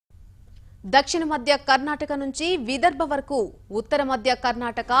దక్షిణ మధ్య కర్ణాటక నుంచి విదర్భ వరకు ఉత్తర మధ్య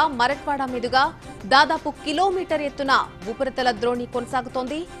కర్ణాటక మరట్వాడ మీదుగా దాదాపు కిలోమీటర్ ఎత్తున ఉపరితల ద్రోణి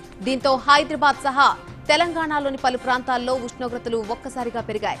కొనసాగుతోంది. దీంతో హైదరాబాద్ సహా తెలంగాణలోని పలు ప్రాంతాల్లో ఉష్ణోగ్రతలు ఒక్కసారిగా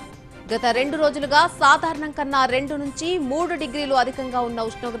పెరిగాయి. గత 2 రోజులుగా సాధారణం కన్నా 2 నుంచి 3 డిగ్రీలు అధికంగా ఉన్న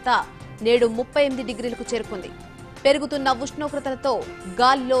ఉష్ణోగ్రత నేడు 38 డిగ్రీలకు చేరుకుంది. పెరుగుతున్న ఉష్ణోగ్రతలతో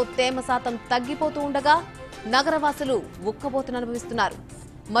గాలిలో తేమ శాతం తగ్గిపోతూ ఉండగా నగరవాసులు ఉక్కబోతును అనుభవిస్తున్నారు.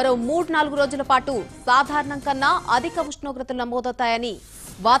 మరో 3-4 రోజుల పాటు సాధారణం కన్నా అధిక ఉష్ణోగ్రతలు నమోదవుతాయని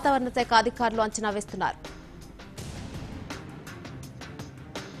వాతావరణ శాఖ అధికారులు అంచనా వేస్తున్నారు.